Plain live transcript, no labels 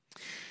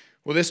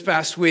Well, this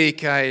past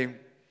week, I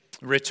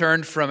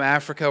returned from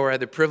Africa where I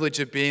had the privilege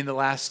of being the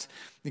last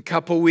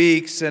couple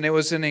weeks, and it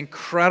was an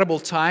incredible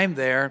time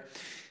there.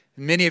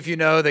 Many of you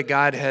know that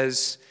God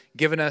has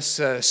given us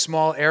a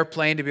small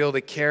airplane to be able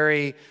to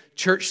carry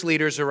church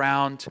leaders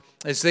around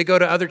as they go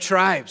to other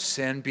tribes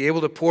and be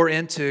able to pour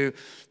into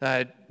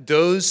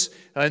those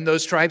in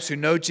those tribes who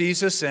know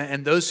Jesus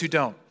and those who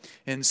don't.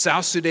 And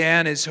South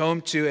Sudan is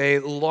home to a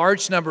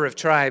large number of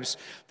tribes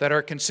that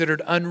are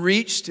considered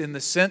unreached in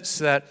the sense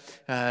that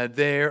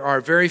there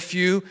are very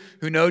few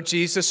who know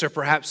Jesus, or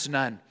perhaps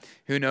none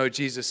who know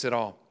Jesus at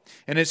all.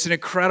 And it's an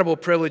incredible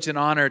privilege and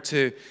honor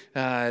to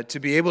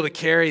be able to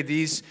carry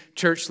these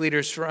church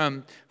leaders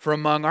from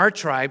among our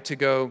tribe to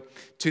go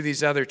to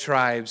these other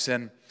tribes.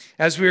 And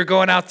as we were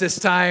going out this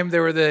time,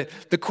 there were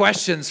the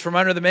questions from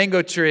under the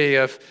mango tree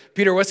of,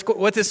 Peter,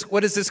 what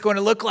is this going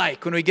to look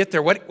like when we get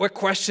there? What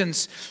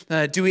questions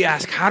do we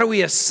ask? How do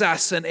we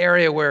assess an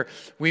area where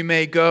we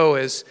may go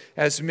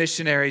as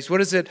missionaries? What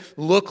does it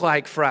look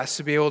like for us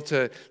to be able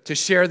to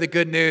share the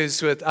good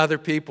news with other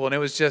people? And it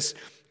was just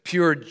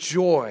pure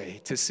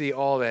joy to see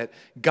all that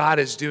God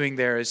is doing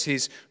there as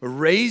He's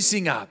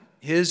raising up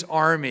His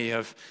army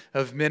of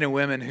men and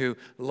women who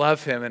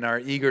love Him and are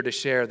eager to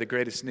share the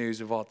greatest news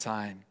of all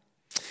time.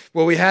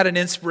 Well, we had an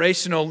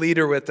inspirational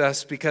leader with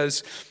us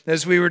because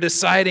as we were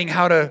deciding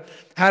how to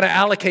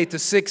allocate the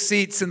 6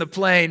 seats in the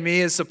plane,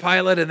 me as the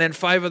pilot and then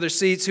 5 other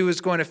seats, who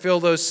was going to fill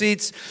those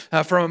seats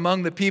from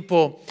among the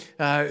people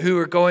who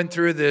were going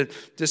through the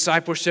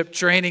discipleship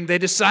training, they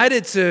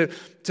decided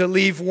to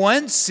leave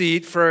 1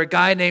 seat for a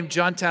guy named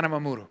John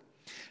Tanamamuru.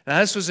 Now,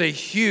 this was a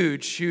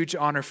huge, huge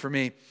honor for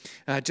me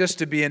just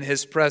to be in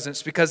his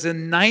presence, because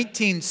in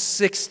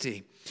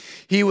 1960,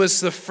 he was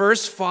the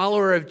first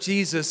follower of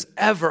Jesus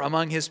ever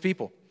among his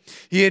people.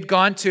 He had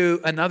gone to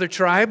another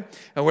tribe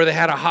where they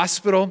had a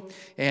hospital,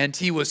 and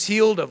he was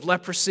healed of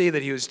leprosy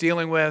that he was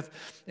dealing with.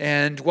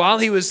 And while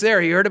he was there,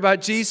 he heard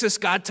about Jesus.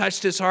 God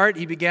touched his heart.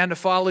 He began to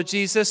follow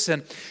Jesus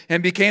and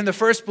became the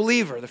first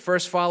believer, the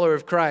first follower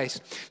of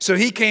Christ. So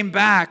he came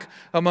back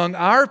among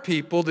our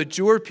people, the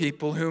Jur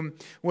people, whom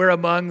we're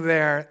among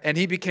there, and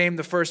he became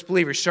the first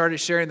believer, started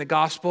sharing the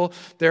gospel.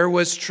 There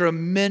was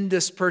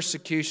tremendous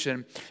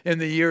persecution in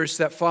the years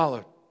that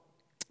followed.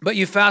 But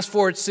you fast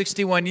forward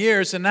 61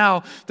 years, and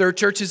now there are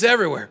churches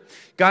everywhere.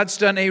 God's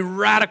done a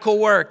radical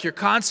work. You're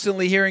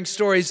constantly hearing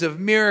stories of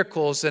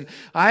miracles and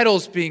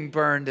idols being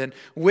burned and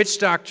witch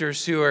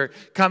doctors who are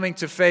coming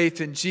to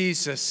faith in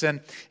Jesus.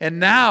 And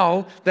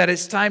now that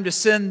it's time to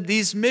send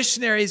these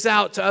missionaries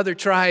out to other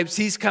tribes,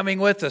 he's coming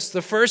with us.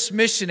 The first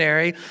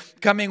missionary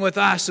coming with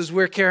us as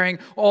we're carrying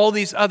all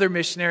these other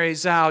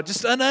missionaries out.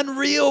 Just an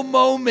unreal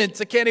moment.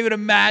 I can't even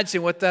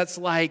imagine what that's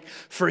like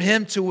for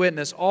him to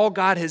witness all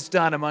God has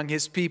done among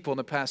his people in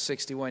the past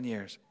 61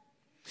 years.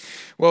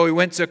 Well, we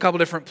went to a couple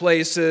different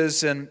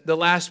places, and the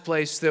last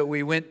place that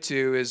we went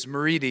to is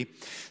Maridi,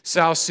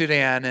 South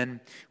Sudan. And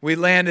we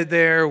landed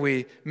there,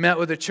 we met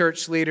with the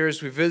church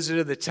leaders, we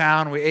visited the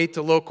town, we ate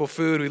the local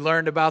food, we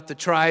learned about the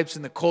tribes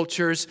and the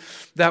cultures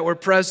that were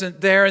present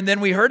there, and then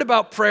we heard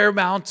about Prayer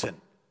Mountain.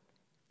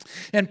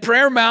 And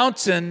Prayer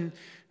Mountain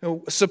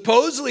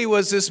supposedly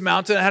was this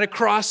mountain that had a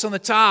cross on the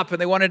top,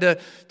 and they wanted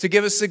to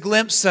give us a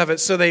glimpse of it.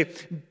 So they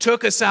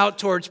took us out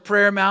towards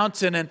Prayer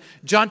Mountain, and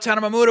John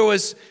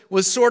Tanamamuru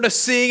was sort of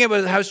seeing it,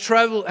 but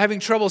having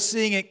trouble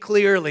seeing it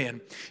clearly.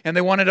 And they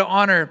wanted to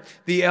honor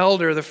the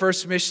elder, the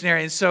first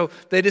missionary. And so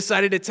they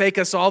decided to take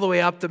us all the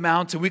way up the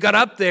mountain. We got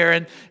up there,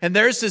 and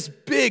there's this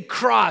big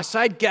cross.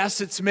 I'd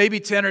guess it's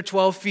maybe 10 or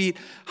 12 feet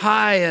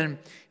high,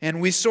 and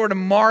we sort of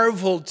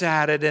marveled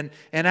at it and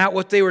at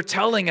what they were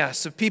telling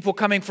us of people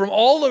coming from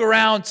all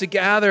around to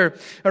gather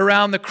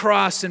around the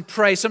cross and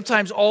pray.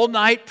 Sometimes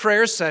all-night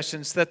prayer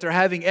sessions that they're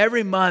having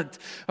every month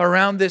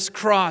around this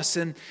cross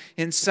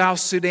in South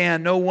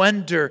Sudan. No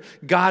wonder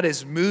God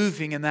is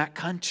moving in that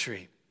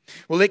country.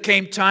 Well, it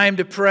came time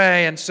to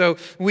pray, and so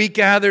we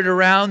gathered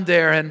around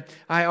there, and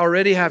I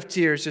already have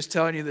tears just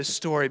telling you this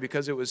story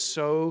because it was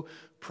so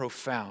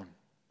profound.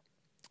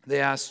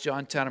 They asked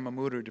John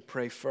Tanamamuru to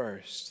pray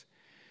first.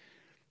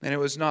 And it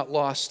was not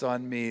lost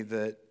on me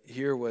that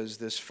here was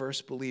this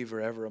first believer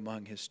ever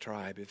among his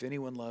tribe. If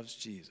anyone loves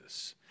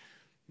Jesus,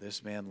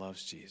 this man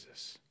loves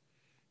Jesus.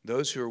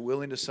 Those who are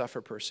willing to suffer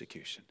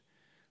persecution.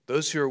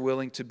 Those who are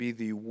willing to be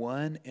the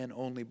one and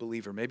only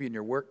believer. Maybe in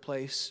your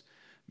workplace,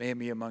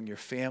 maybe among your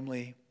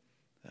family,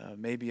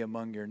 maybe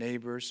among your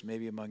neighbors,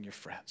 maybe among your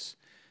friends.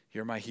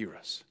 You're my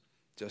heroes,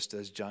 just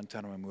as John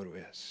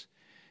Tanamamuru is.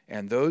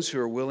 And those who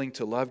are willing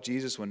to love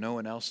Jesus when no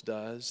one else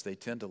does, they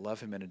tend to love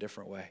him in a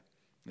different way.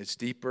 It's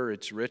deeper,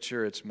 it's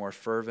richer, it's more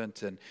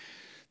fervent, and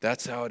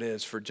that's how it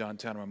is for John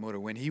Tanamamuru.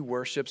 When he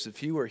worships, if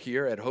he were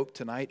here at Hope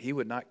tonight, he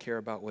would not care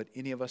about what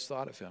any of us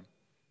thought of him.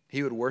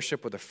 He would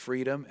worship with a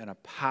freedom and a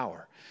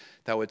power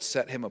that would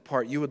set him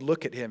apart. You would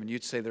look at him and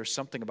you'd say, there's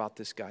something about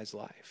this guy's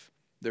life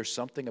There's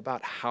something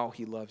about how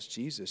he loves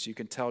Jesus. You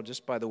can tell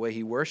just by the way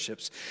he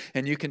worships,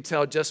 and you can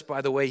tell just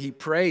by the way he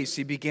prays.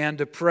 He began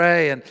to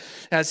pray, and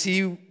as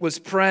he was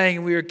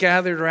praying, we were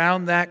gathered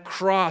around that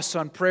cross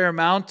on Prayer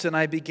Mountain.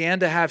 I began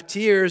to have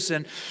tears,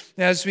 and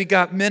as we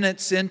got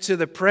minutes into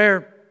the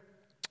prayer,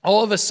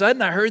 all of a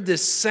sudden I heard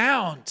this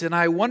sound, and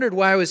I wondered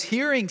why I was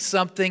hearing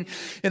something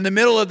in the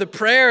middle of the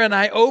prayer, and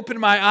I opened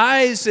my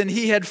eyes, and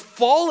he had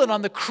fallen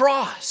on the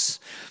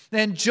cross.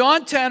 And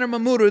John Tanner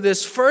Mamuru,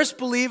 this first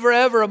believer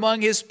ever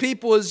among his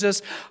people, was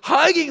just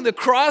hugging the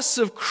cross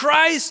of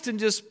Christ and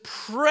just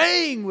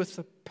praying with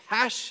a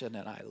passion,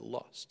 and I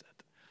lost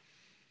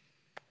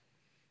it.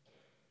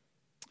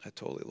 I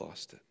totally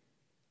lost it.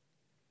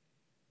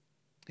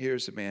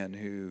 Here's a man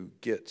who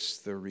gets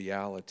the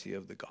reality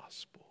of the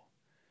gospel,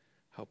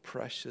 how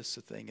precious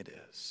a thing it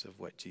is of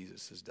what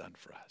Jesus has done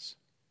for us.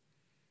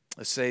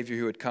 A Savior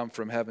who would come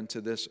from heaven to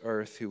this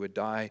earth, who would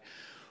die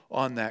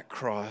on that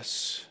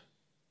cross,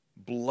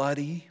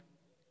 bloody,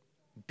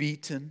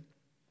 beaten,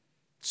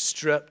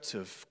 stripped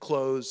of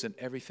clothes and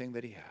everything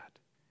that he had.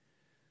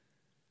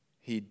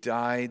 He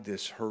died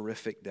this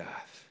horrific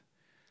death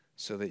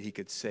so that he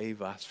could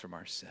save us from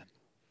our sin,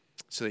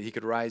 so that he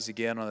could rise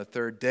again on the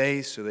third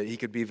day, so that he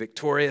could be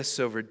victorious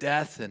over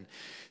death and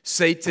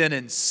Satan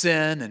and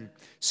sin, and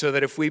so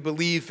that if we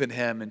believe in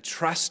him and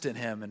trust in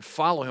him and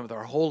follow him with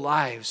our whole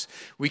lives,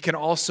 we can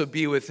also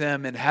be with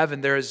him in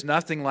heaven. There is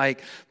nothing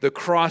like the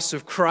cross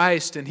of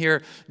Christ. And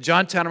here,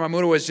 John Tanner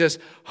Mamuru was just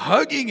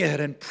hugging it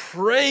and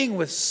praying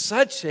with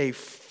such a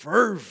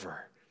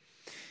fervor.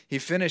 He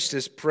finished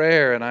his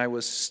prayer, and I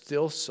was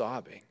still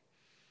sobbing.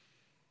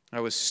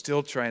 I was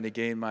still trying to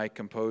gain my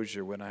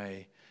composure when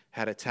I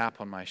had a tap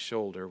on my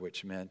shoulder,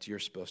 which meant you're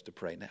supposed to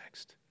pray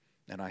next.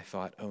 And I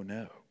thought, oh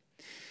no.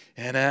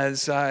 And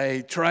as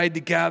I tried to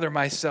gather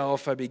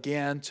myself, I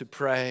began to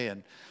pray,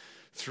 and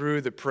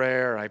through the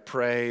prayer, I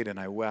prayed and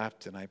I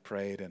wept and I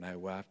prayed and I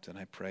wept and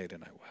I prayed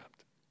and I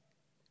wept.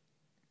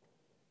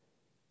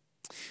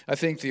 I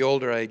think the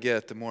older I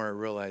get, the more I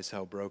realize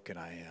how broken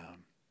I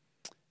am.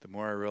 The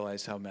more I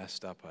realize how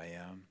messed up I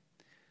am.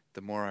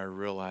 The more I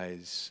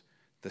realize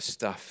the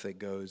stuff that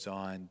goes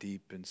on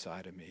deep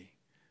inside of me.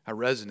 I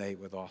resonate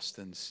with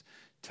Austin's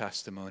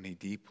testimony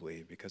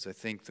deeply, because I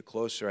think the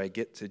closer I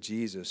get to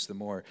Jesus, the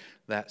more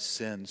that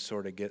sin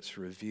sort of gets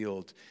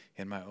revealed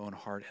in my own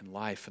heart and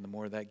life. And the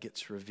more that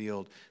gets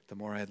revealed, the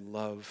more I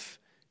love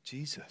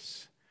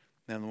Jesus.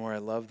 And the more I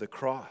love the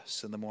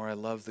cross, and the more I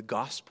love the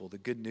gospel, the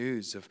good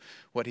news of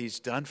what he's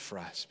done for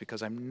us,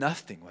 because I'm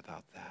nothing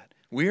without that.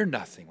 We're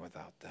nothing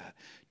without that.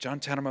 John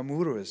Tanner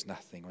Mamuru is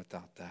nothing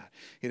without that.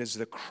 It is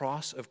the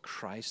cross of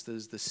Christ that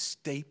is the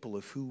staple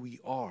of who we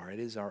are. It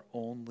is our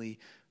only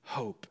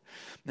hope.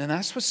 And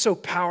that's what's so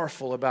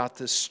powerful about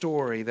this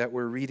story that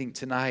we're reading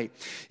tonight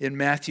in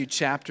Matthew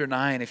chapter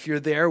 9. If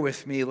you're there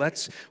with me,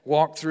 let's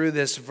walk through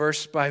this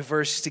verse by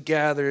verse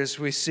together as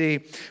we see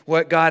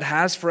what God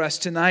has for us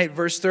tonight.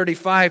 Verse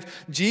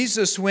 35,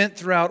 Jesus went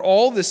throughout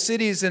all the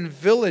cities and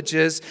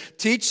villages,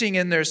 teaching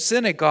in their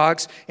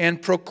synagogues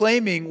and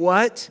proclaiming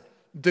what?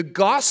 The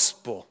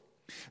gospel.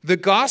 The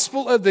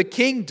gospel of the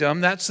kingdom,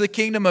 that's the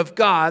kingdom of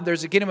God.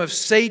 There's a kingdom of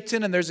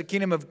Satan and there's a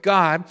kingdom of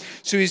God.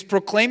 So he's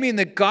proclaiming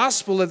the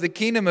gospel of the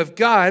kingdom of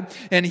God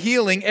and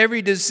healing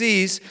every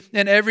disease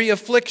and every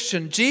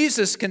affliction.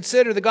 Jesus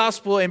considered the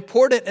gospel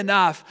important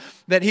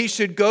enough that he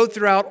should go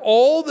throughout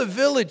all the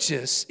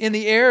villages in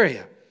the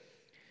area.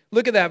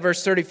 Look at that,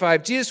 verse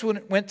 35. Jesus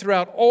went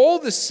throughout all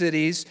the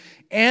cities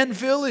and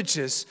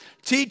villages,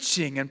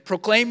 teaching and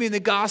proclaiming the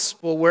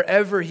gospel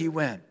wherever he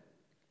went.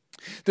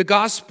 The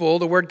gospel,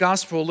 the word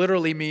gospel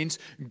literally means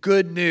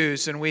good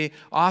news, and we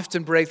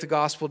often break the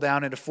gospel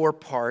down into 4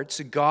 parts: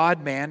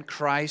 God, man,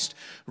 Christ,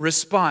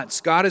 response.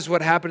 God is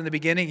what happened in the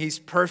beginning. He's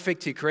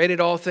perfect. He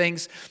created all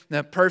things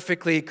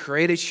perfectly. He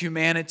created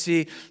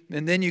humanity.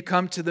 And then you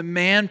come to the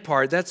man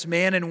part. That's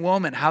man and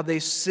woman, how they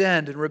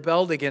sinned and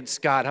rebelled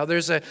against God, how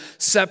there's a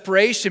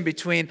separation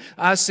between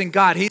us and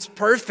God. He's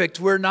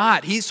perfect. We're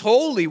not. He's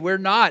holy. We're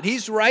not.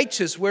 He's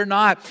righteous. We're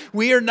not.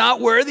 We are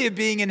not worthy of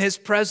being in his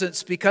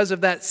presence because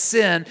of that sin.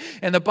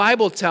 And the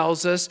Bible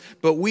tells us,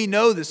 but we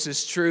know this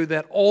is true,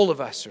 that all of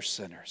us are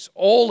sinners.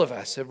 All of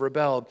us have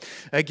rebelled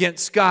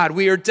against God.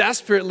 We are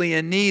desperately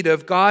in need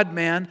of God,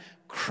 man,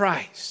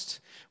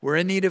 Christ. We're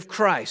in need of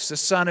Christ, the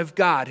Son of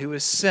God, who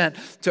was sent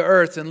to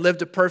earth and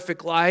lived a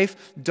perfect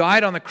life,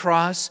 died on the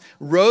cross,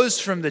 rose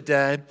from the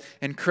dead,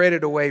 and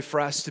created a way for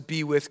us to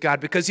be with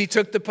God, because he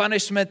took the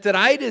punishment that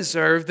I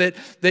deserve,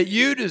 that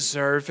you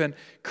deserve, and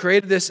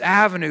created this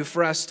avenue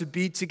for us to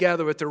be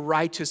together with the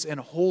righteous and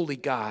holy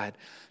God,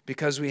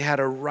 because we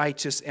had a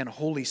righteous and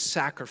holy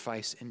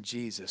sacrifice in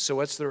Jesus. So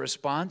what's the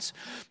response?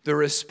 The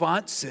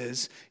response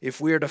is,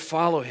 if we are to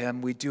follow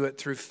him, we do it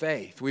through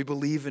faith. We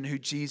believe in who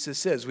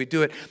Jesus is. We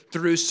do it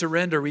through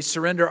surrender. We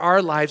surrender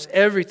our lives,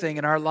 everything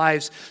in our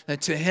lives,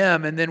 to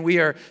him, and then we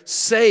are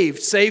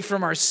saved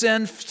from our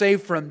sin,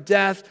 saved from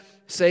death,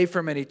 saved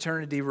from an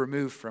eternity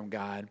removed from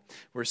God.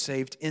 We're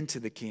saved into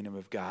the kingdom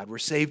of God. We're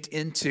saved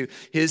into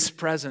His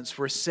presence.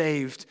 We're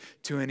saved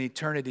to an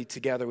eternity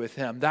together with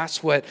Him.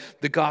 That's what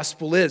the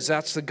gospel is.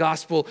 That's the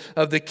gospel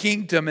of the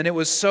kingdom. And it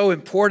was so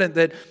important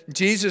that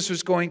Jesus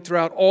was going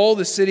throughout all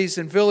the cities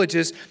and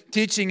villages,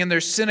 teaching in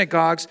their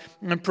synagogues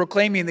and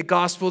proclaiming the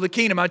gospel of the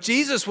kingdom. Now,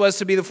 Jesus was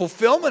to be the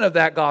fulfillment of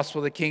that gospel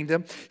of the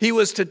kingdom. He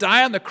was to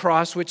die on the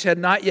cross, which had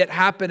not yet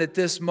happened at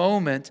this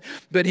moment,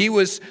 but He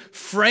was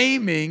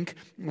framing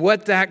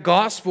what that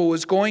gospel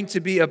was going to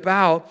be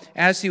about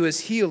as He was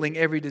healing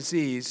every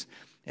disease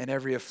and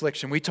every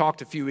affliction. We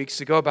talked a few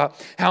weeks ago about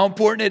how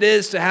important it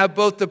is to have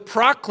both the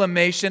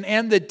proclamation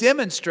and the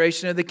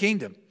demonstration of the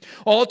kingdom.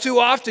 All too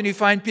often you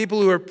find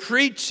people who are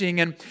preaching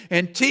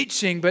and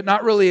teaching, but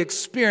not really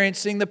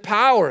experiencing the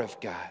power of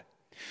God.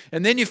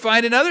 And then you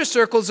find in other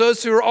circles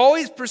those who are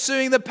always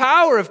pursuing the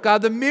power of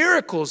God, the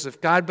miracles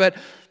of God, but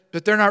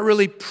they're not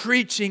really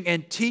preaching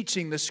and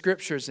teaching the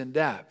Scriptures in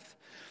depth.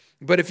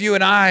 But if you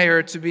and I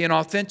are to be an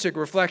authentic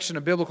reflection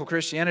of biblical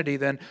Christianity,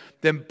 then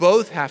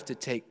both have to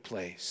take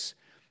place.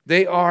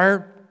 They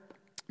are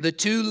the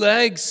two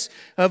legs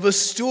of a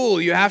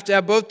stool. You have to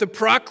have both the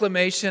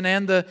proclamation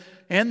and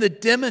the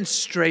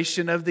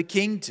demonstration of the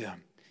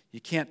kingdom.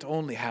 You can't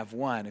only have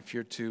one if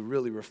you're to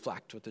really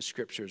reflect what the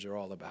Scriptures are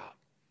all about.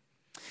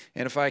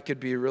 And if I could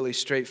be really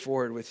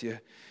straightforward with you,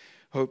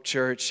 Hope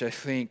Church, I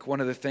think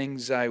one of the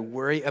things I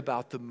worry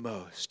about the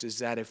most is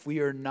that if we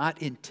are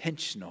not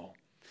intentional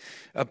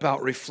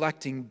about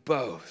reflecting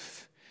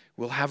both,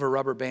 we'll have a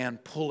rubber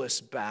band pull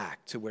us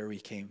back to where we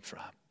came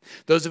from.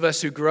 Those of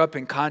us who grew up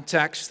in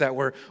contexts that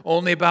were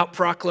only about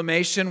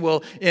proclamation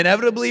will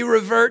inevitably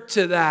revert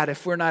to that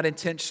if we're not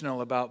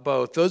intentional about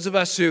both. Those of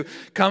us who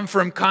come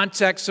from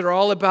contexts that are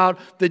all about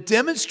the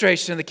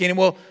demonstration of the kingdom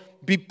will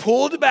be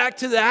pulled back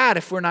to that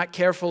if we're not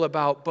careful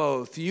about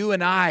both. You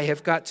and I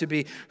have got to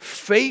be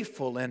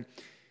faithful in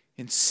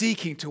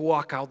seeking to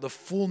walk out the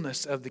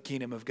fullness of the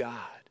kingdom of God.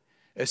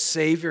 A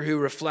Savior who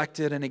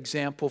reflected an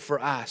example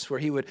for us, where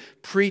He would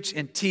preach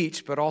and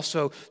teach, but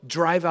also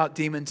drive out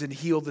demons and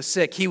heal the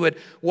sick. He would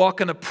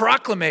walk in the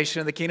proclamation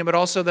of the kingdom, but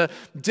also the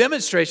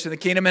demonstration of the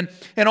kingdom.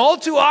 And all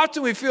too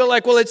often we feel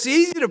like, well, it's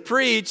easy to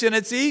preach and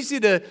it's easy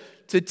to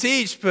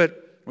teach, but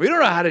we don't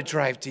know how to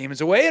drive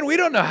demons away, and we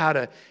don't know how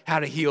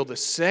to heal the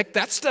sick.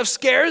 That stuff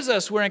scares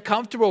us. We're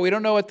uncomfortable. We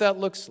don't know what that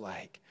looks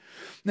like.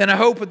 And I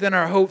hope within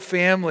our Hope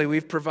family,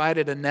 we've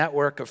provided a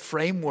network, a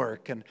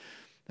framework, and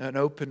an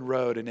open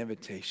road, an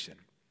invitation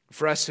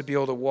for us to be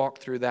able to walk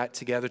through that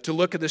together, to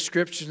look at the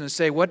Scriptures and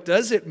say, what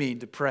does it mean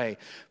to pray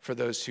for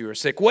those who are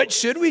sick? What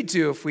should we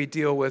do if we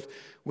deal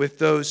with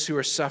those who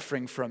are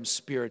suffering from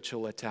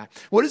spiritual attack?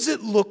 What does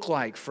it look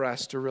like for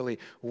us to really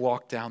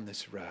walk down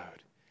this road?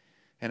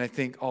 And I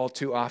think all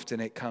too often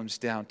it comes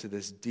down to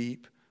this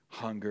deep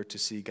hunger to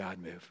see God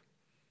move.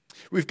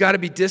 We've got to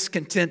be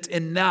discontent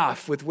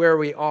enough with where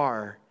we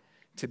are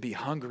to be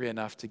hungry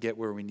enough to get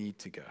where we need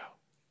to go.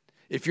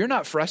 If you're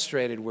not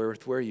frustrated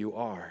with where you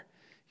are,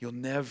 you'll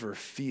never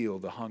feel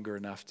the hunger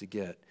enough to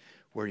get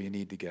where you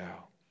need to go.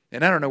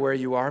 And I don't know where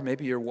you are.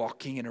 Maybe you're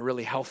walking in a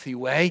really healthy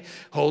way,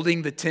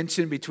 holding the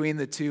tension between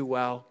the two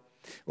well.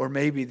 Or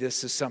maybe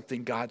this is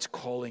something God's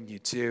calling you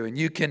to. And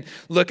you can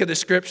look at the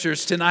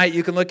Scriptures tonight.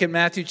 You can look at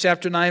Matthew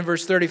chapter 9,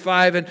 verse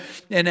 35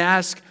 and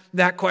ask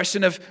that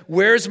question of,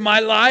 where's my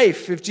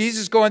life? If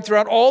Jesus is going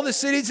throughout all the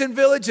cities and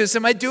villages,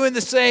 am I doing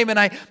the same? And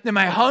am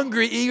I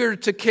hungry, eager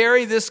to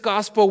carry this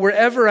gospel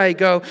wherever I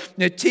go?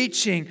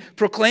 Teaching,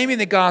 proclaiming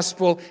the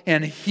gospel,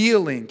 and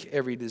healing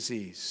every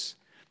disease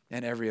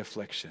and every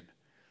affliction.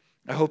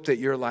 I hope that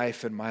your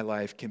life and my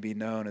life can be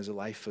known as a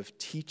life of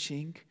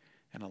teaching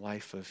and a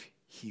life of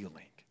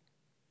healing.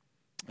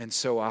 And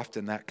so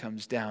often that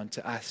comes down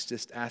to us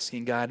just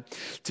asking God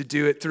to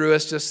do it through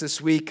us. Just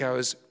this week, I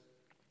was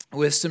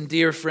with some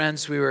dear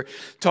friends. We were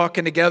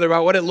talking together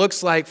about what it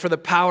looks like for the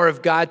power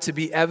of God to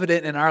be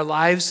evident in our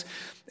lives.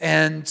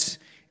 And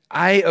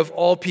I, of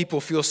all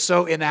people, feel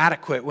so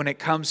inadequate when it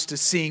comes to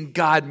seeing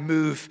God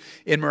move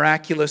in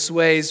miraculous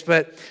ways.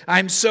 But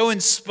I'm so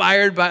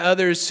inspired by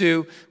others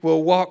who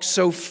will walk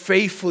so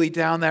faithfully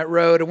down that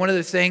road. And one of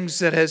the things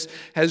that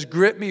has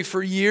gripped me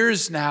for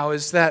years now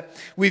is that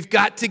we've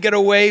got to get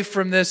away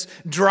from this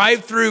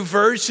drive-through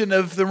version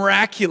of the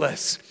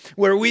miraculous,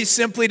 where we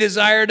simply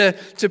desire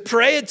to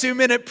pray a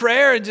 2-minute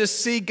prayer and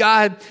just see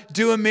God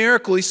do a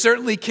miracle. He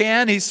certainly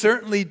can. He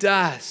certainly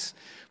does.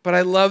 But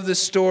I love the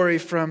story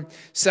from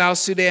South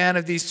Sudan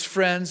of these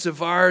friends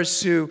of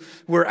ours who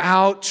were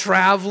out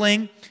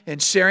traveling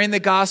and sharing the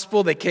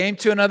gospel. They came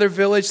to another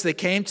village. They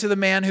came to the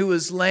man who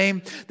was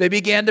lame. They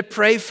began to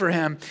pray for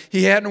him.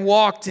 He hadn't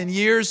walked in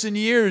years and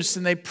years,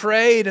 and they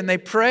prayed,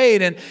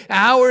 and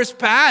hours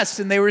passed,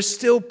 and they were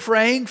still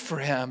praying for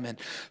him. And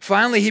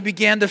finally, he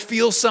began to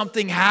feel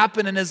something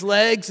happen in his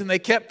legs, and they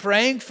kept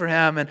praying for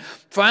him. And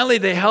finally,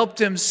 they helped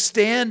him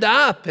stand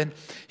up, and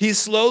he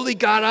slowly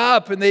got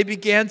up, and they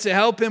began to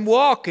help up and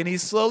walk. And he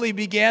slowly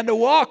began to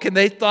walk. And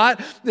they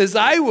thought, as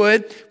I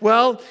would,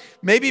 well,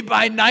 maybe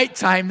by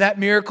nighttime that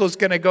miracle is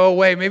going to go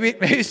away. Maybe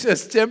it's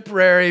just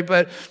temporary.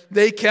 But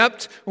they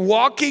kept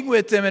walking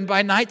with him. And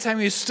by nighttime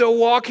he was still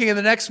walking. And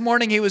the next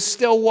morning he was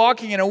still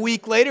walking. And a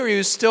week later he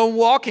was still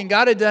walking.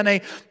 God had done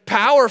a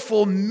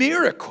powerful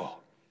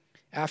miracle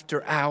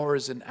after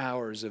hours and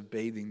hours of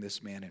bathing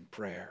this man in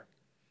prayer.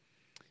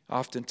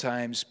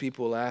 Oftentimes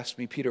people will ask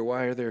me, Peter,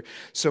 why are there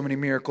so many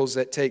miracles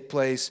that take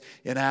place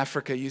in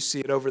Africa? You see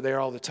it over there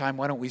all the time.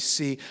 Why don't we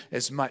see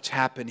as much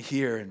happen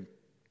here? And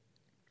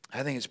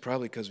I think it's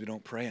probably because we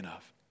don't pray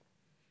enough.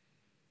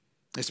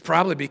 It's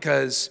probably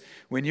because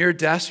when you're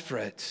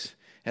desperate,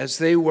 as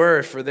they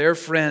were for their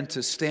friend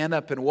to stand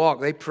up and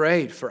walk, they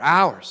prayed for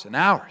hours and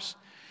hours.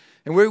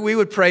 And we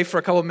would pray for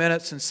a couple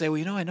minutes and say,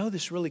 well, I know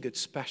this really good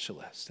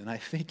specialist, and I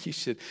think you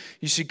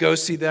should go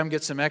see them,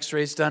 get some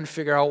x-rays done,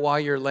 figure out why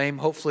you're lame.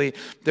 Hopefully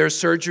there's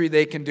surgery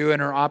they can do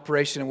in our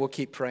operation, and we'll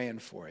keep praying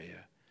for you.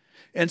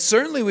 And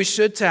certainly we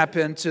should tap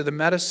into the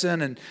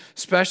medicine and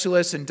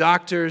specialists and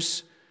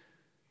doctors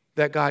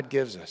that God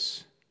gives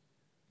us.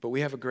 But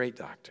we have a great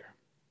doctor.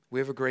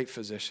 We have a great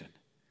physician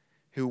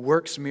who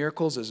works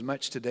miracles as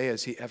much today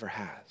as he ever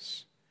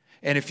has.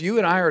 And if you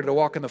and I are to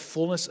walk in the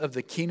fullness of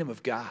the kingdom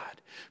of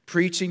God,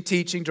 preaching,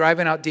 teaching,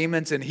 driving out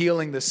demons, and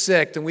healing the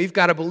sick, then we've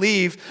got to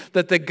believe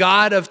that the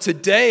God of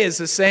today is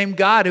the same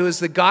God who is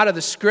the God of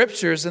the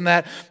Scriptures, and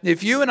that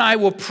if you and I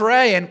will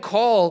pray and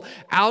call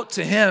out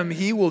to Him,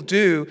 He will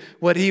do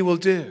what He will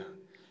do.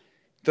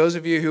 Those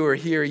of you who were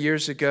here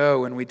years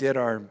ago when we did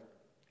our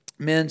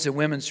men's and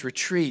women's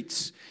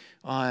retreats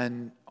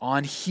on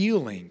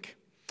healing,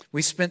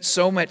 we spent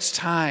so much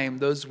time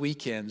those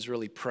weekends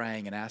really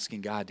praying and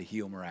asking God to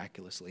heal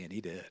miraculously, and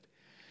He did.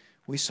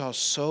 We saw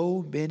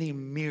so many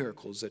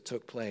miracles that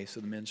took place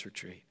in the men's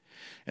retreat.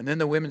 And then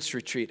the women's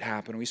retreat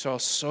happened. We saw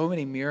so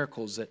many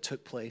miracles that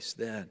took place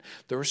then.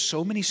 There were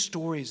so many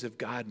stories of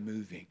God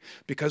moving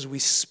because we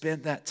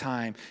spent that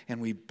time and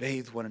we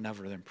bathed one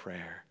another in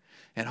prayer.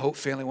 And Hope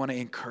Family want to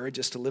encourage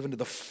us to live into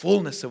the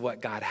fullness of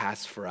what God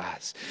has for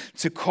us,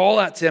 to call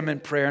out to Him in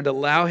prayer and to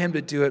allow Him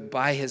to do it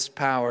by His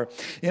power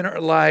in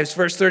our lives.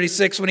 Verse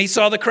 36, when He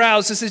saw the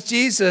crowds, this is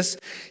Jesus,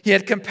 He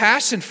had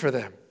compassion for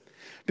them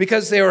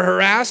because they were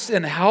harassed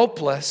and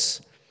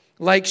helpless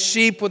like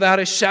sheep without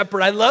a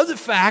shepherd. I love the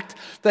fact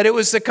that it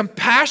was the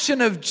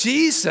compassion of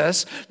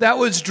Jesus that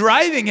was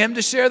driving Him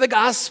to share the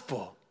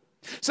gospel.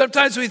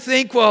 Sometimes we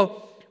think,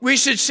 well, we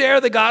should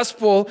share the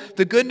gospel,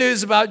 the good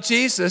news about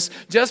Jesus,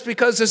 just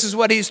because this is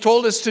what He's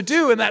told us to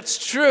do, and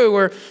that's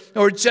true,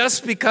 or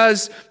just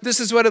because this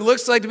is what it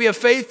looks like to be a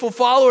faithful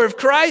follower of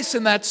Christ,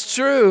 and that's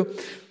true.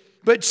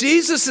 But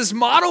Jesus'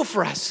 model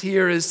for us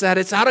here is that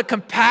it's out of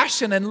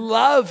compassion and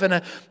love and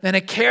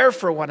a care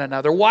for one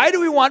another. Why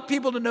do we want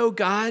people to know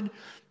God?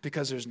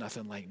 Because there's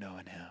nothing like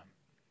knowing Him.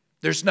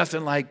 There's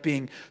nothing like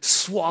being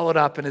swallowed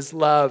up in His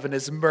love and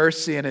His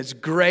mercy and His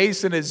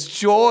grace and His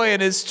joy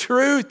and His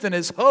truth and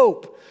His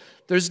hope.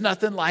 There's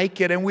nothing like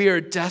it, and we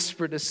are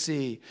desperate to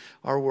see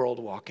our world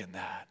walk in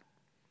that.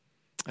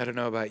 I don't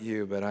know about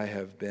you, but I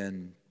have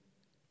been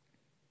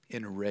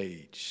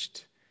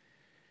enraged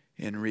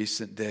in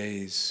recent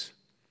days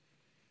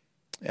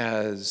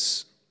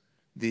as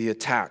the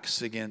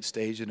attacks against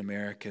Asian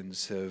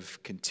Americans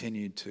have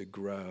continued to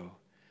grow.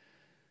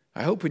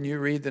 I hope when you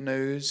read the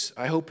news,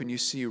 I hope when you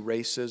see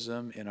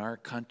racism in our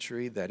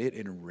country that it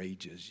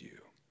enrages you.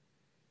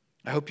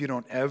 I hope you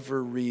don't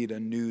ever read a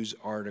news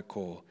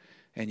article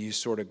and you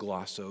sort of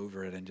gloss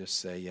over it and just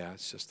say, yeah,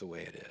 it's just the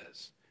way it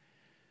is.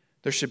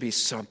 There should be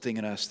something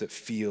in us that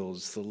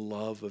feels the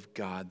love of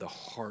God, the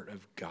heart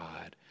of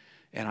God,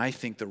 and I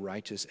think the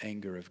righteous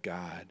anger of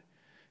God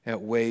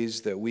at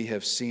ways that we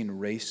have seen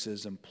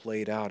racism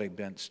played out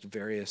against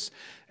various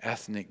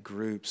ethnic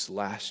groups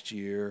last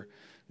year,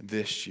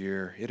 this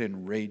year. It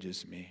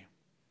enrages me.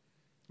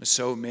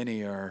 So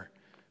many are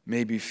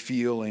maybe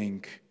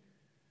feeling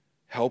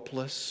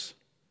helpless,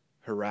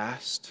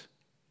 harassed.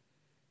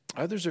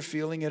 Others are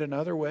feeling it in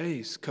other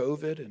ways,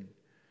 COVID and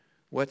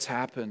what's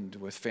happened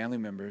with family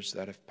members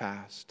that have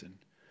passed and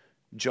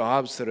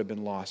jobs that have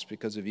been lost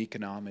because of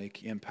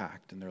economic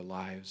impact in their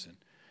lives and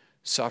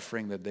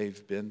suffering that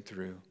they've been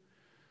through.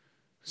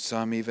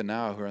 Some even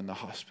now who are in the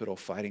hospital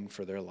fighting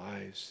for their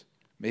lives,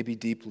 maybe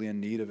deeply in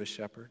need of a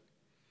shepherd.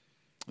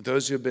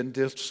 Those who have been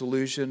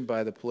disillusioned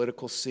by the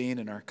political scene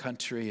in our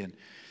country and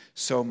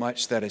so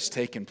much that has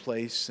taken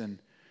place in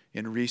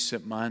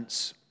recent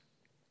months.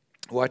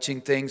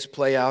 Watching things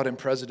play out in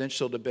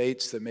presidential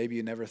debates that maybe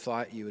you never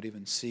thought you would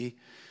even see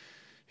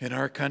in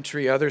our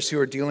country. Others who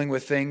are dealing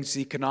with things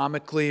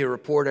economically. A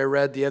report I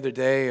read the other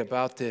day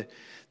about the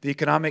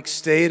economic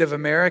state of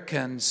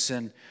Americans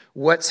and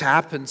what's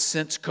happened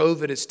since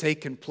COVID has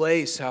taken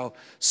place. How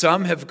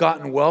some have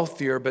gotten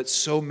wealthier, but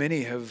so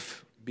many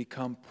have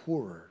become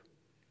poorer.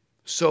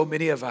 So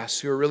many of us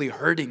who are really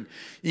hurting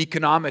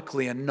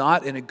economically and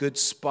not in a good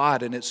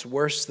spot, and it's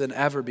worse than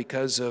ever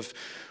because of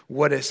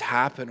what has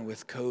happened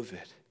with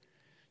COVID.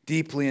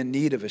 Deeply in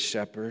need of a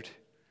shepherd,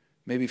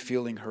 maybe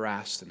feeling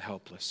harassed and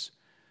helpless.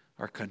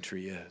 Our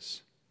country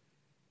is.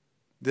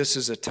 This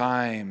is a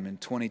time in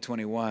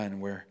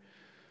 2021 where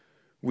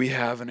we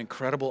have an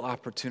incredible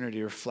opportunity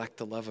to reflect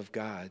the love of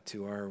God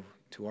to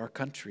our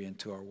country and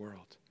to our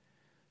world.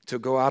 To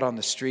go out on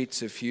the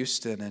streets of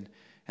Houston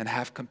and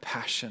have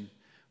compassion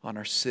on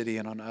our city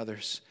and on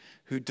others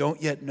who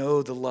don't yet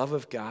know the love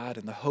of God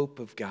and the hope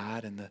of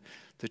God and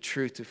the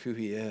truth of who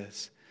He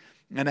is.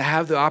 And to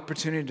have the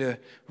opportunity to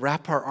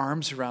wrap our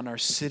arms around our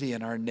city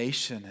and our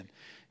nation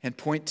and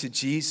point to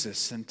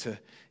Jesus and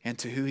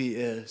to who He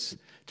is.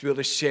 To be able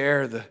to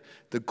share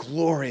the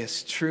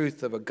glorious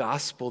truth of a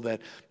gospel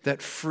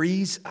that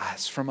frees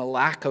us from a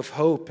lack of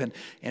hope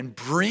and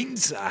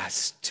brings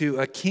us to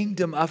a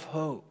kingdom of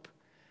hope.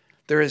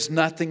 There is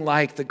nothing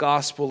like the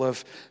gospel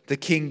of the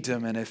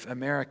kingdom, and if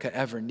America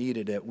ever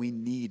needed it, we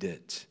need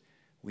it.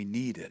 We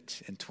need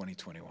it in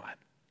 2021.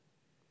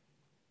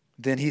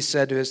 Then He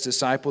said to His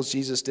disciples,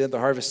 Jesus did, the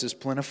harvest is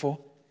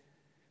plentiful,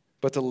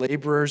 but the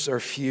laborers are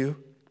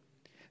few.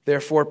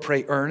 Therefore,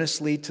 pray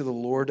earnestly to the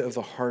Lord of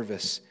the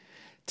harvest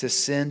to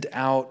send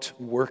out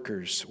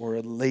workers or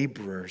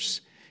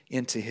laborers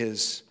into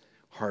His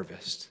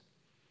harvest.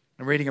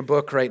 I'm reading a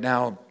book right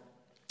now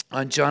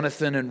on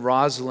Jonathan and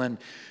Rosalind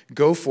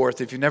Goforth.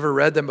 If you've never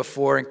read them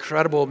before,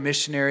 incredible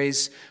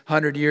missionaries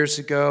 100 years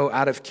ago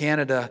out of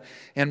Canada.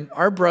 And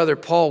our brother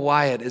Paul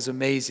Wyatt is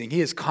amazing. He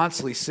is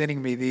constantly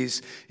sending me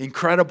these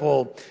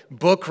incredible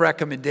book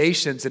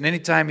recommendations. And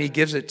anytime he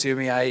gives it to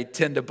me, I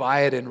tend to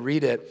buy it and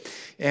read it.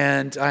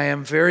 And I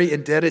am very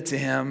indebted to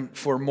him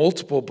for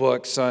multiple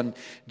books on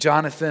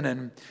Jonathan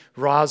and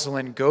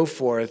Rosalind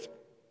Goforth.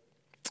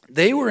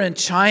 They were in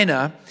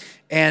China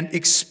and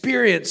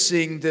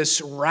experiencing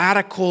this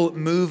radical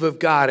move of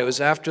God. It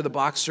was after the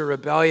Boxer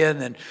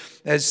Rebellion, and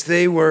as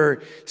they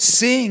were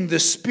seeing the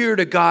Spirit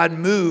of God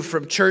move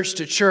from church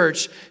to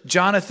church,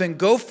 Jonathan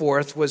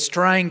Goforth was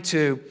trying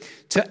to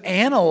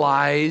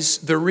analyze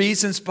the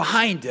reasons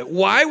behind it.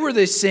 Why were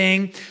they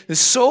seeing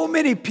so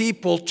many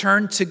people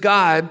turn to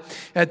God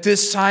at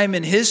this time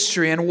in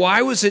history, and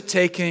why was it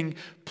taking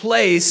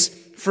place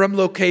from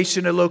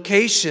location to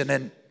location?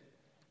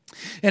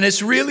 And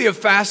it's really a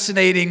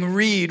fascinating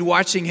read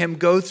watching him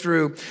go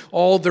through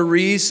all the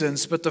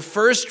reasons. But the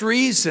first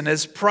reason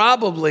is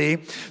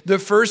probably the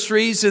first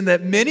reason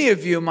that many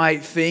of you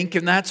might think,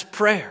 and that's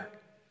prayer.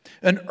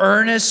 An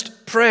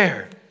earnest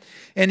prayer.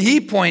 And he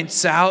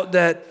points out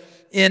that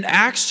in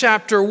Acts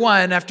chapter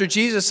 1, after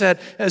Jesus had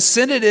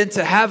ascended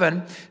into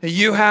heaven,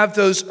 you have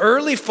those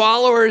early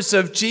followers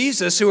of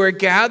Jesus who are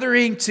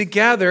gathering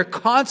together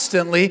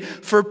constantly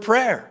for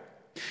prayer.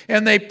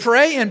 And they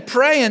pray and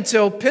pray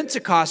until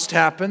Pentecost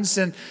happens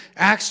in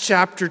Acts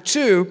chapter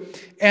 2,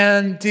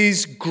 and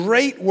these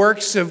great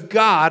works of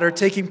God are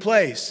taking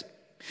place.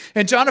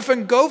 And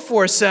Jonathan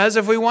Goforth says,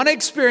 if we want to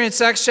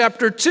experience Acts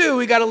chapter 2,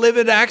 we got to live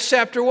in Acts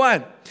chapter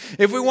 1.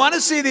 If we want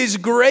to see these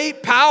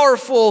great,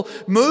 powerful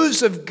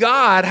moves of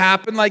God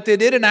happen like they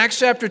did in Acts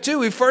chapter 2,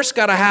 we first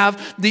got to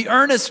have the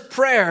earnest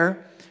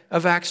prayer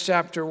of Acts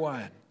chapter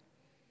 1.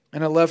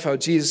 And I love how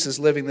Jesus is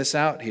living this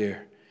out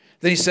here.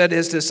 Then he said to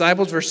his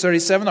disciples, verse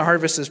 37, the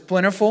harvest is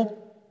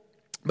plentiful,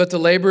 but the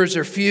laborers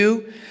are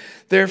few.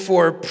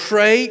 Therefore,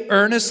 pray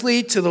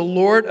earnestly to the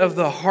Lord of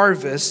the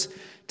harvest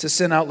to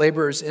send out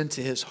laborers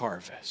into His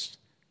harvest.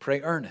 Pray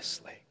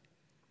earnestly.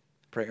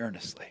 Pray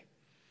earnestly.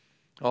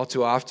 All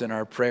too often,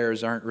 our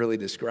prayers aren't really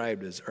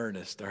described as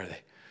earnest, are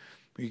they?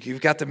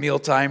 You've got the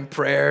mealtime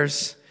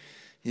prayers.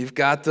 You've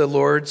got the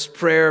Lord's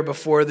Prayer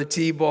before the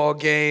T-ball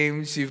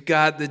games. You've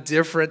got the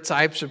different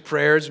types of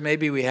prayers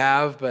maybe we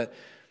have, but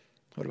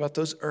what about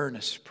those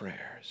earnest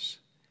prayers?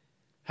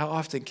 How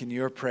often can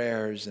your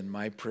prayers and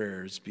my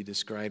prayers be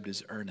described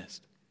as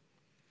earnest?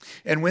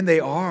 And when they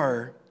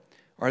are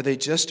they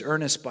just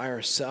earnest by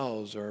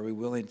ourselves, or are we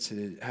willing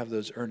to have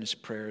those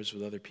earnest prayers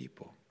with other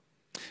people?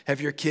 Have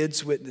your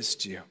kids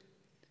witnessed you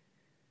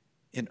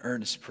in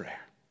earnest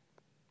prayer?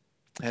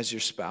 Has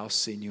your spouse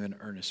seen you in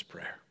earnest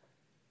prayer?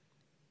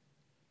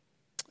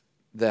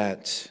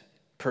 That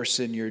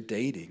person you're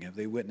dating, have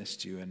they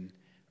witnessed you in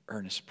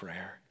earnest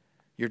prayer?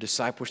 Your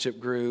discipleship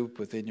group,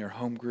 within your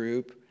home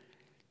group,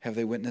 have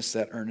they witnessed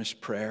that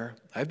earnest prayer?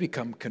 I've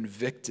become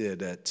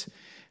convicted at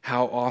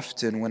how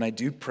often when I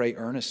do pray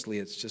earnestly,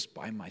 it's just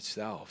by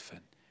myself.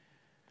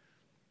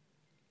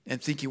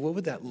 And thinking, what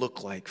would that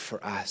look like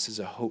for us as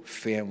a Hope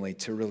family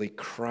to really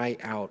cry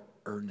out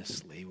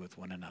earnestly with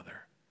one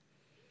another?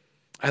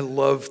 I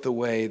love the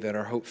way that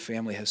our Hope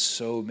family has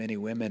so many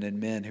women and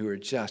men who are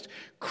just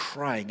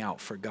crying out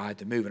for God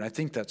to move. And I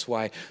think that's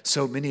why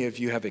so many of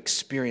you have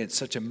experienced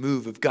such a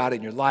move of God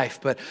in your life.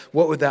 But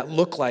what would that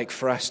look like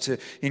for us to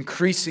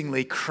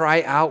increasingly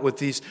cry out with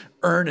these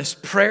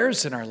earnest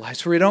prayers in our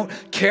lives, where we don't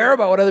care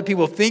about what other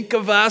people think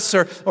of us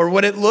or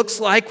what it looks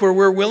like, where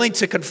we're willing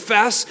to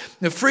confess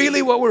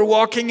freely what we're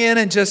walking in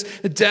and just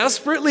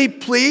desperately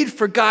plead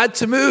for God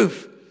to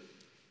move?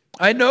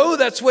 I know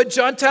that's what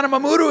John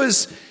Tanamamoto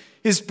is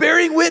is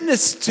bearing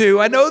witness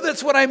to. I know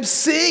that's what I'm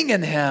seeing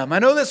in him. I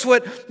know that's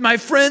what my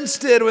friends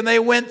did when they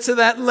went to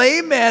that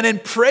lame man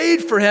and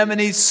prayed for him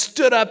and he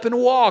stood up and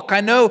walked.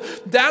 I know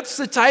that's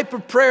the type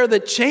of prayer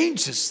that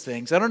changes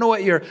things. I don't know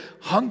what you're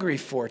hungry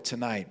for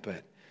tonight,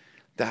 but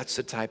that's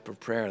the type of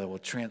prayer that will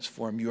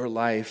transform your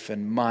life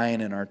and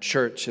mine and our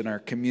church and our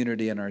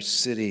community and our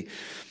city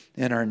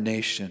and our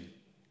nation.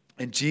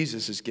 And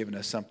Jesus has given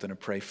us something to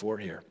pray for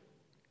here.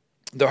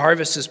 The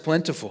harvest is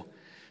plentiful.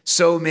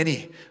 So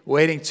many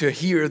waiting to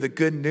hear the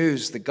good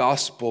news, the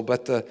gospel,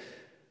 but the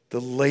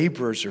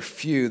laborers are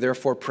few.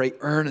 Therefore, pray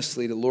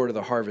earnestly to the Lord of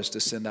the harvest to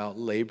send out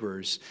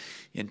laborers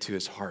into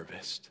his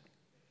harvest.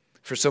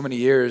 For so many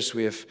years,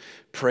 we have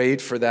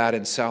prayed for that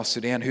in South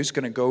Sudan. Who's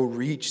going to go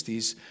reach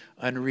these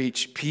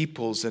unreached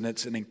peoples? And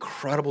it's an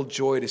incredible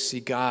joy to see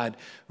God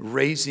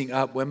raising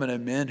up women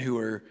and men who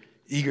are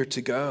eager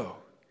to go.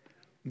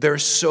 There are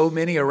so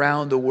many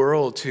around the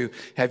world who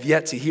have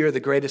yet to hear the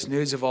greatest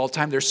news of all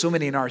time. There's so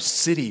many in our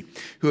city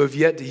who have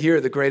yet to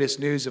hear the greatest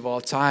news of all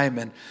time.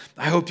 And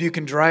I hope you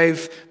can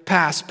drive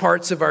past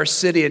parts of our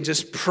city and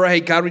just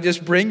pray, God, we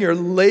just bring your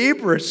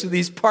laborers to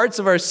these parts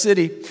of our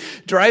city.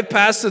 Drive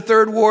past the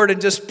Third Ward and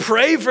just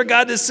pray for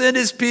God to send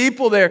his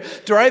people there.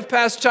 Drive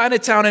past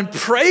Chinatown and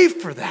pray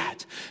for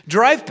that.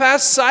 Drive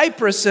past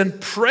Cyprus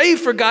and pray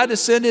for God to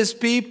send his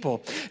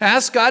people.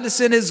 Ask God to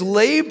send his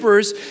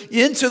laborers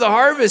into the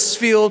harvest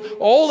field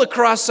all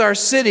across our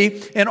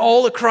city and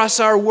all across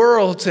our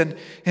world.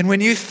 And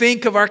when you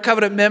think of our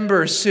covenant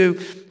members who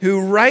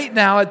right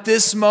now at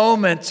this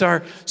moment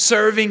are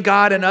serving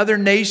God in other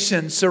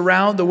nations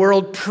around the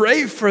world,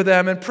 pray for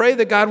them and pray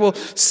that God will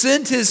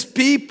send his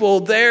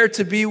people there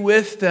to be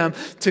with them,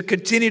 to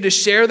continue to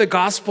share the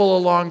gospel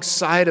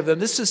alongside of them.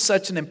 This is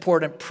such an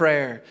important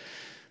prayer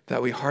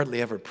that we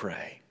hardly ever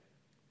pray.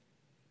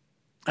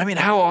 I mean,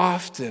 how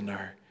often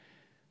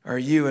are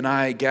you and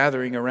I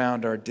gathering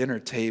around our dinner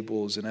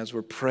tables, and as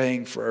we're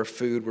praying for our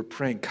food, we're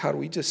praying, God,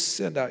 we just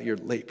send out your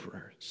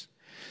laborers,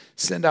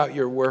 send out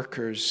your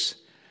workers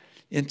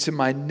into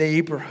my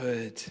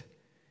neighborhood.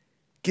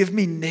 Give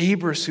me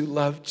neighbors who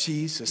love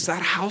Jesus.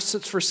 That house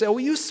that's for sale,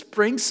 will you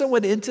bring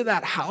someone into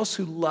that house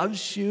who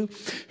loves you,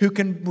 who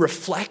can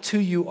reflect who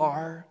you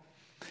are?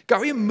 God,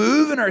 will you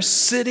move in our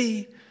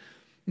city?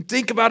 And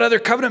think about other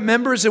covenant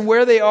members and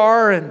where they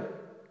are,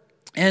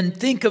 and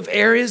think of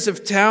areas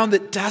of town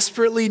that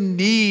desperately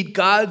need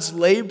God's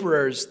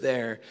laborers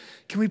there.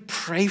 Can we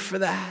pray for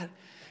that?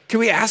 Can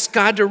we ask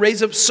God to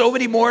raise up so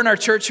many more in our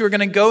church who are going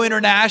to go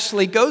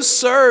internationally, go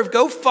serve,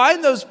 go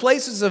find those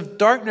places of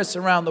darkness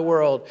around the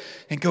world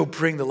and go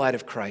bring the light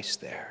of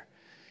Christ there?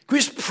 Can we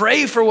just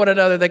pray for one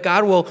another that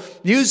God will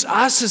use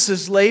us as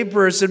his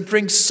laborers and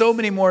bring so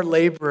many more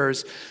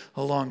laborers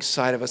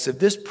alongside of us? If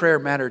this prayer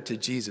mattered to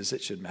Jesus,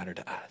 it should matter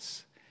to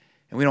us.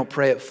 And we don't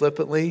pray it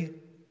flippantly,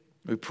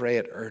 we pray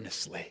it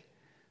earnestly,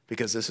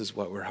 because this is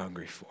what we're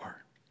hungry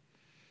for.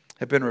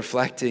 I've been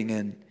reflecting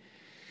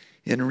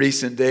in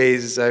recent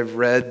days as I've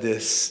read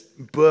this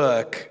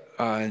book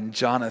on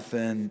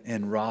Jonathan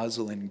and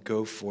Rosalind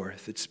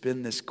Goforth. It's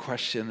been this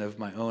question of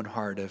my own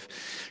heart of,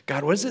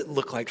 God, what does it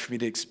look like for me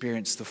to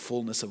experience the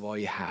fullness of all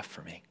you have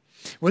for me?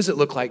 What does it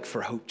look like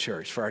for Hope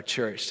Church, for our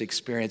church, to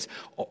experience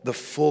the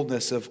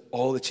fullness of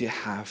all that you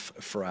have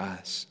for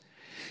us?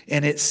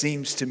 And it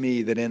seems to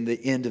me that in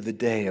the end of the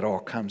day, it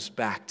all comes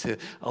back to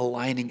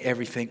aligning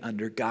everything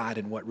under God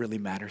and what really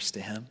matters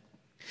to him.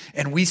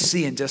 And we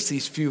see in just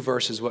these few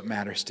verses what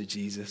matters to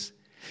Jesus.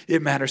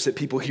 It matters that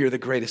people hear the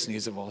greatest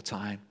news of all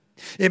time.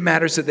 It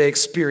matters that they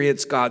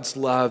experience God's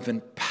love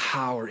and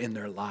power in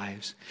their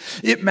lives.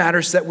 It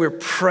matters that we're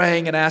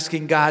praying and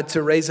asking God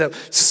to raise up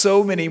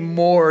so many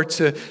more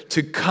to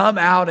come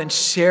out and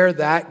share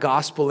that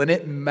gospel. And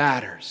it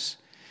matters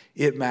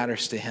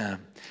to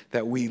him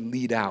that we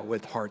lead out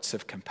with hearts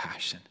of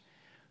compassion.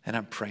 And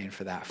I'm praying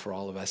for that for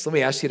all of us. Let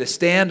me ask you to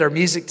stand, our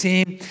music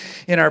team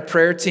and our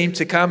prayer team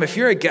to come. If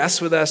you're a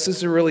guest with us, this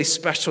is a really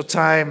special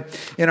time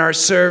in our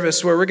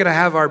service where we're going to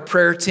have our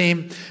prayer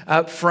team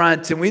up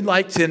front. And we'd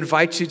like to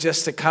invite you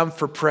just to come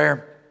for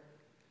prayer.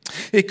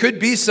 It could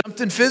be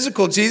something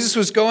physical. Jesus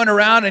was going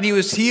around and he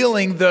was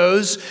healing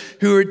those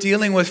who are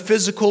dealing with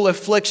physical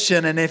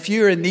affliction. And if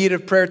you're in need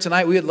of prayer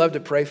tonight, we would love to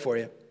pray for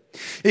you.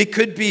 It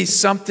could be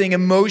something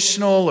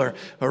emotional or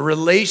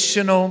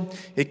relational.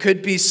 It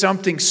could be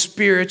something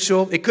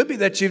spiritual. It could be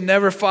that you've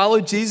never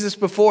followed Jesus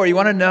before. You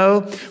want to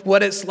know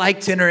what it's like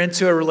to enter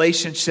into a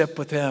relationship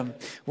with him.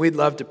 We'd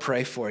love to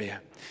pray for you.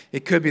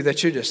 It could be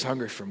that you're just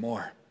hungry for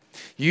more.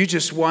 You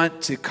just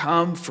want to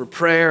come for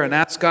prayer and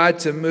ask God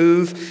to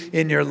move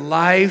in your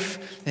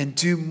life and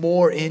do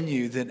more in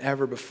you than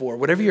ever before.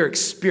 Whatever you're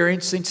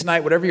experiencing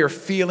tonight, whatever you're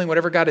feeling,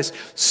 whatever God is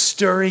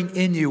stirring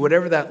in you,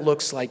 whatever that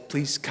looks like,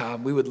 please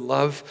come. We would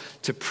love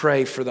to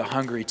pray for the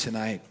hungry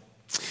tonight.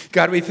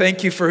 God, we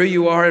thank you for who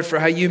you are and for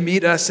how you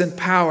meet us in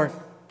power.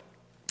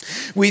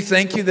 We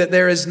thank you that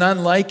there is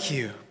none like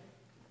you.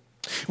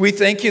 We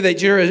thank you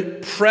that your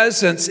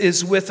presence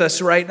is with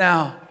us right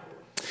now.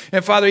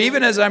 And Father,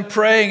 even as I'm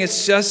praying,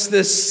 it's just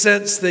this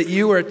sense that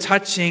you are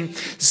touching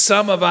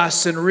some of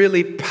us in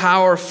really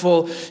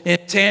powerful,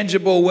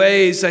 intangible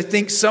ways. I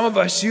think some of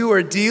us you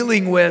are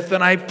dealing with,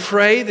 and I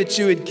pray that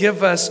you would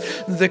give us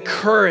the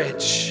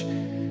courage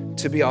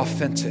to be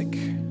authentic.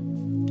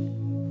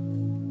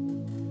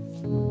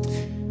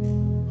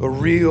 A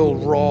real,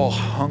 raw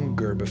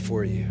hunger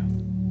before you.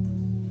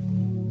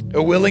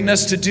 A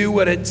willingness to do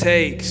what it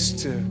takes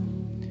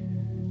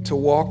to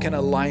walk in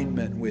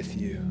alignment with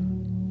you.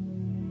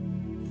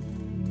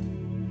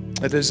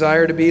 A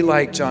desire to be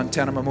like John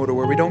Tanamamoto,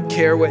 where we don't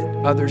care what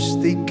others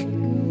think.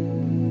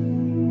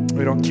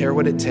 We don't care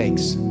what it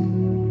takes.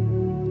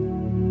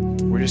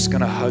 We're just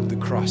going to hug the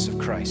cross of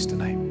Christ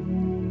tonight.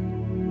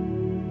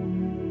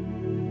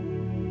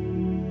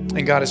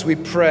 And God, as we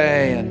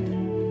pray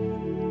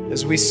and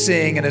as we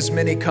sing and as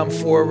many come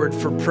forward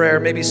for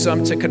prayer, maybe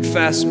some to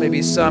confess,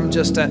 maybe some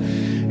just to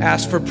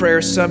ask for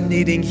prayer, some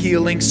needing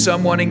healing,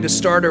 some wanting to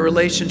start a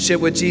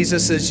relationship with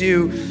Jesus, as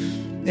you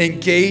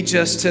engage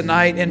us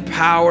tonight in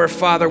power,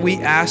 Father, we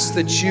ask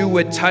that you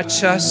would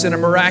touch us in a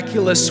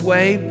miraculous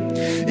way.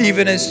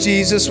 Even as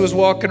Jesus was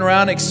walking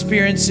around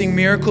experiencing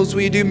miracles,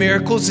 we do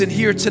miracles in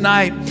here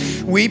tonight.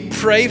 We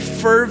pray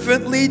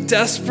fervently,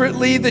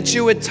 desperately that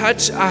you would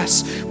touch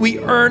us. We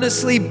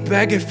earnestly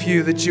beg of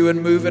you that you would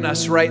move in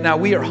us right now.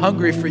 We are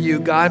hungry for you,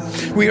 God.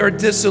 We are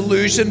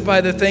disillusioned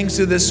by the things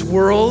of this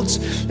world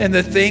and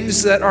the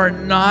things that are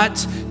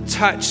not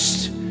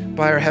touched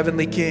by our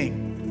heavenly King.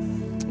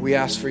 We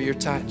ask for your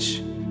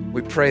touch.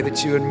 We pray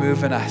that you would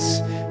move in us,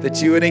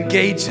 that you would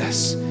engage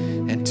us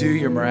and do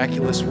your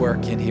miraculous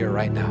work in here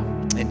right now.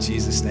 In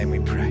Jesus' name we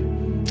pray.